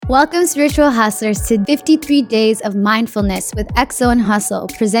Welcome, spiritual hustlers, to 53 Days of Mindfulness with Exo and Hustle,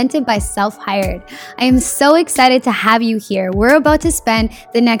 presented by Self Hired. I am so excited to have you here. We're about to spend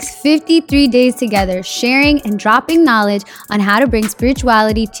the next 53 days together, sharing and dropping knowledge on how to bring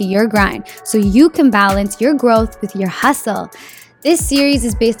spirituality to your grind so you can balance your growth with your hustle. This series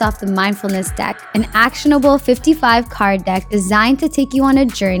is based off the Mindfulness Deck, an actionable 55 card deck designed to take you on a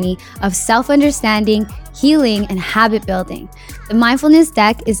journey of self-understanding, healing, and habit building. The Mindfulness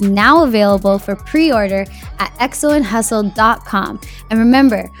Deck is now available for pre-order at exoandhustle.com. And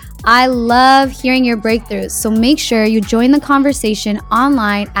remember, I love hearing your breakthroughs, so make sure you join the conversation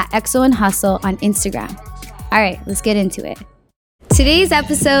online at Exo and Hustle on Instagram. All right, let's get into it. Today's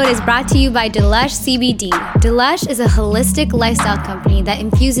episode is brought to you by Delush CBD. Delush is a holistic lifestyle company that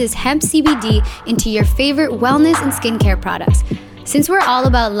infuses hemp CBD into your favorite wellness and skincare products. Since we're all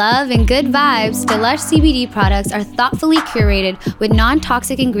about love and good vibes, Delush CBD products are thoughtfully curated with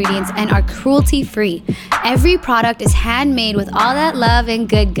non-toxic ingredients and are cruelty-free. Every product is handmade with all that love and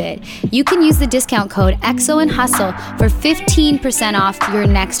good. You can use the discount code EXO and Hustle for 15% off your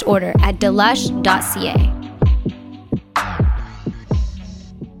next order at delush.ca.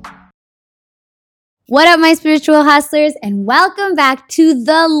 What up, my spiritual hustlers, and welcome back to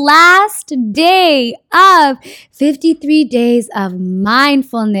the last day of 53 Days of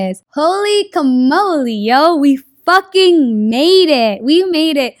Mindfulness. Holy camoli, yo, we fucking made it. We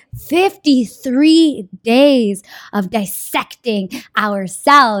made it 53 days of dissecting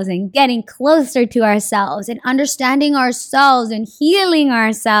ourselves and getting closer to ourselves and understanding ourselves and healing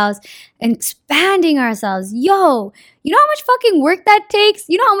ourselves and expanding ourselves. Yo, you know how much fucking work that takes?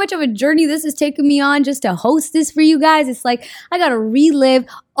 You know how much of a journey this has taken me on just to host this for you guys? It's like I gotta relive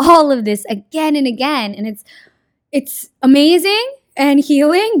all of this again and again. And it's amazing and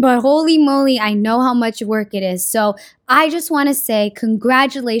healing, but holy moly, I know how much work it is. So I just want to say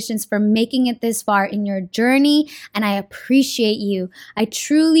congratulations for making it this far in your journey, and I appreciate you. I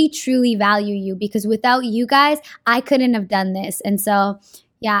truly, truly value you, because without you guys, I couldn't have done this. And so,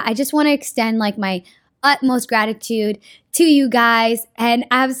 yeah, I just want to extend like my utmost gratitude to you guys, and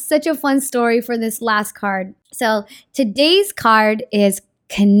I have such a fun story for this last card. So today's card is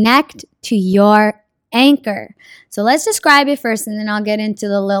Connect to Your Anchor. So let's describe it first, and then I'll get into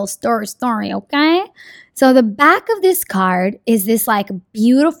the little story, okay? So the back of this card is this like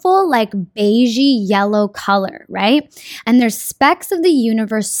beautiful, like beigey yellow color, right? And there's specks of the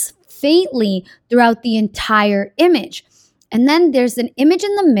universe faintly throughout the entire image. And then there's an image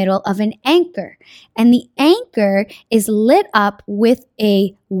in the middle of an anchor, and the anchor is lit up with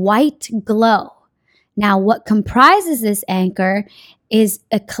a white glow. Now, what comprises this anchor is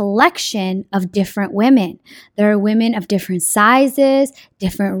a collection of different women. There are women of different sizes,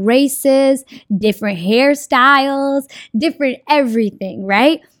 different races, different hairstyles, different everything,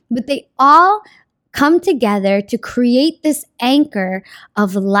 right? But they all come together to create this anchor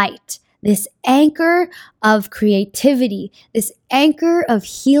of light, this anchor of creativity, this anchor of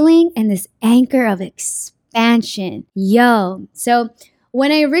healing, and this anchor of expansion. Yo, so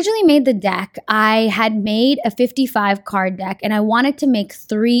when I originally made the deck, I had made a 55 card deck, and I wanted to make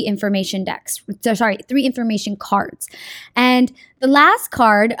three information cards. And the last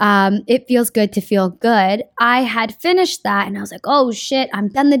card, It Feels Good to Feel Good, I had finished that, and I was like, oh shit, I'm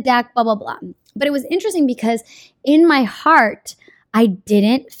done the deck, blah, blah, blah. But it was interesting because in my heart, I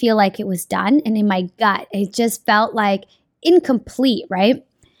didn't feel like it was done. And in my gut, it just felt like incomplete, right?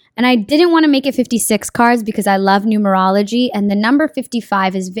 And I didn't want to make it 56 cards because I love numerology, and the number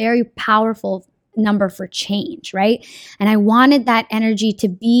 55 is very powerful number for change, right? And I wanted that energy to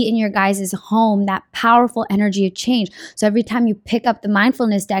be in your guys' home, that powerful energy of change. So every time you pick up the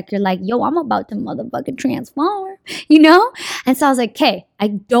mindfulness deck, you're like, yo, I'm about to motherfucking transform, you know? And so I was like, okay, I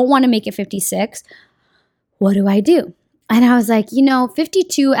don't want to make it 56. What do I do? And I was like,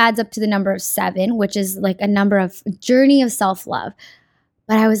 52 adds up to the number of 7, which is like a number of journey of self-love.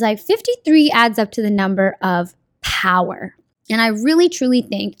 But I was like, 53 adds up to the number of power. And I really, truly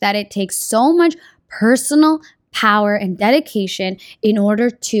think that it takes so much personal power and dedication in order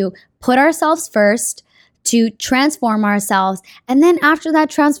to put ourselves first, to transform ourselves. And then after that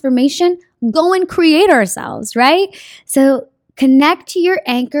transformation, go and create ourselves, right? So Connect to Your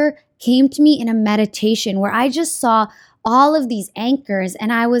Anchor came to me in a meditation where I just saw all of these anchors,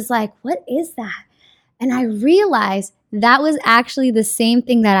 and I was like, what is that? And I realized that was actually the same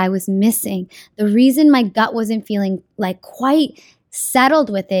thing that I was missing. The reason my gut wasn't feeling like quite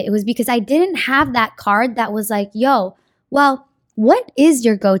settled with it was because I didn't have that card that was like, yo, well, what is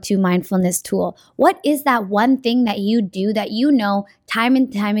your go-to mindfulness tool? What is that one thing that you do that you know time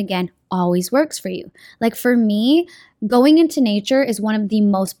and time again always works for you? Like for me, going into nature is one of the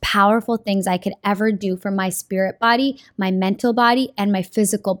most powerful things I could ever do for my spirit body, my mental body, and my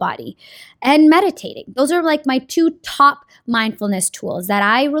physical body. And meditating. Those are like my two top mindfulness tools that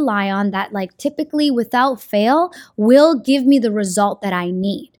I rely on that like typically without fail will give me the result that I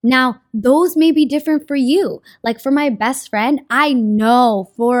need. Now, those may be different for you. Like for my best friend, I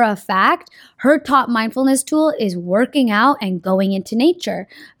know for a fact her top mindfulness tool is working out and going into nature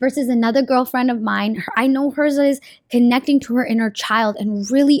versus another girlfriend of mine. I know hers is connecting to her inner child and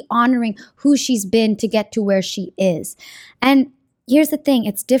really honoring who she's been to get to where she is. And here's the thing,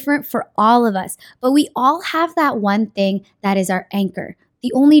 it's different for all of us, but we all have that one thing that is our anchor.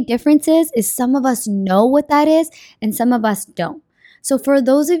 The only difference is some of us know what that is and some of us don't. So for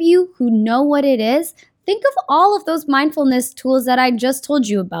those of you who know what it is, think of all of those mindfulness tools that I just told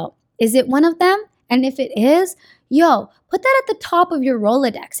you about. Is it one of them? And if it is, put that at the top of your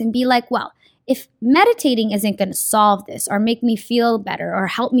Rolodex and be like, well, if meditating isn't going to solve this or make me feel better or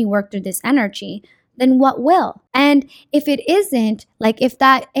help me work through this energy, then what will? And if it isn't, like if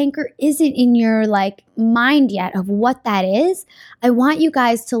that anchor isn't in your like mind yet of what that is, I want you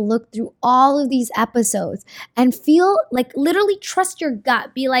guys to look through all of these episodes and feel like literally trust your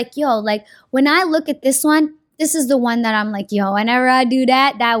gut. Be like, like when I look at this one, this is the one that I'm like, whenever I do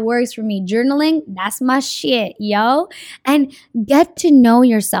that, that works for me. Journaling, that's my shit, And get to know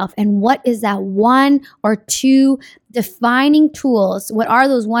yourself and what is that one or two defining tools? What are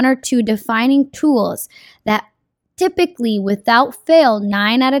those one or two defining tools that typically without fail,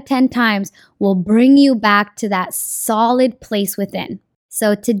 9 out of 10 times will bring you back to that solid place within?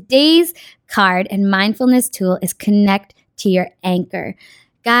 So today's card and mindfulness tool is connect to your anchor.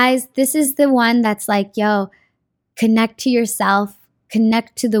 Guys, this is the one that's like, connect to yourself,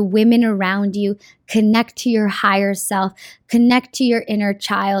 connect to the women around you, connect to your higher self, connect to your inner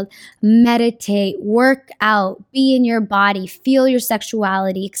child, meditate, work out, be in your body, feel your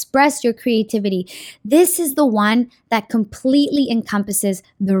sexuality, express your creativity. This is the one that completely encompasses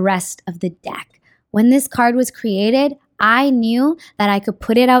the rest of the deck. When this card was created, I knew that I could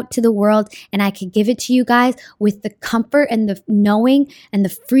put it out to the world and I could give it to you guys with the comfort and the knowing and the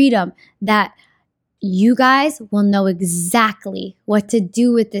freedom that you guys will know exactly what to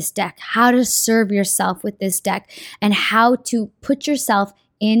do with this deck, how to serve yourself with this deck, and how to put yourself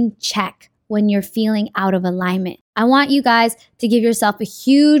in check when you're feeling out of alignment. I want you guys to give yourself a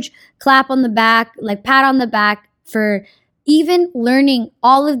huge clap on the back, like pat on the back for even learning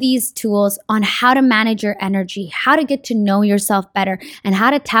all of these tools on how to manage your energy, how to get to know yourself better, and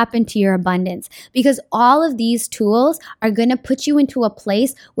how to tap into your abundance. Because all of these tools are going to put you into a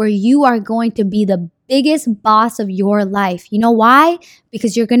place where you are going to be the biggest boss of your life. You know why?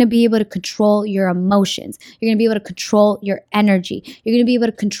 Because you're going to be able to control your emotions. You're going to be able to control your energy. You're going to be able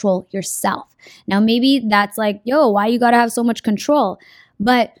to control yourself. Now, maybe that's like, why you got to have so much control?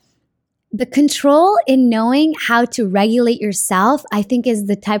 But the control in knowing how to regulate yourself, I think, is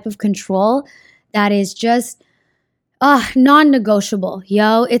the type of control that is just non-negotiable,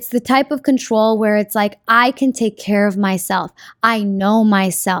 It's the type of control where it's like, I can take care of myself. I know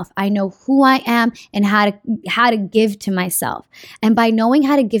myself. I know who I am and how to give to myself. And by knowing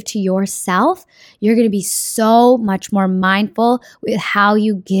how to give to yourself, you're going to be so much more mindful with how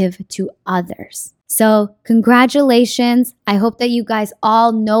you give to others. So congratulations. I hope that you guys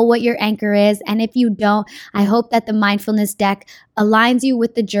all know what your anchor is. And if you don't, I hope that the mindfulness deck aligns you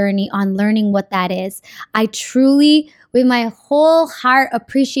with the journey on learning what that is. I truly, with my whole heart,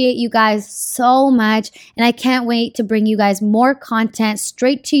 appreciate you guys so much. And I can't wait to bring you guys more content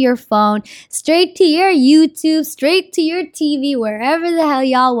straight to your phone, straight to your YouTube, straight to your TV, wherever the hell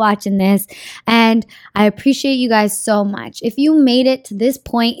y'all watching this. And I appreciate you guys so much. If you made it to this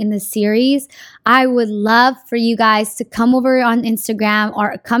point in the series, I would love for you guys to come over on Instagram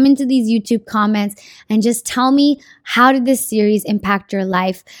or come into these YouTube comments and just tell me, how did this series impact your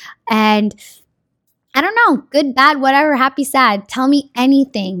life? And I don't know, good, bad, whatever, happy, sad. Tell me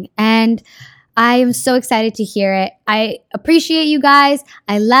anything. And I am so excited to hear it. I appreciate you guys.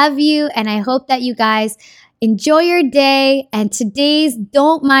 I love you. And I hope that you guys enjoy your day. And today's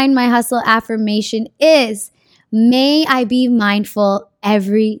Don't Mind My Hustle affirmation is, may I be mindful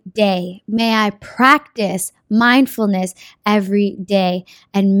every day. May I practice mindfulness every day.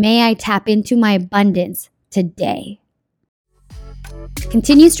 And may I tap into my abundance today.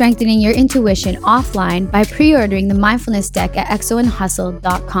 Continue strengthening your intuition offline by pre-ordering the mindfulness deck at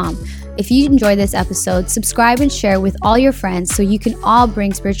xoandhustle.com. If you enjoyed this episode, subscribe and share with all your friends so you can all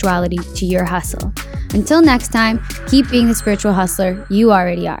bring spirituality to your hustle. Until next time, keep being the spiritual hustler you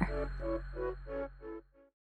already are.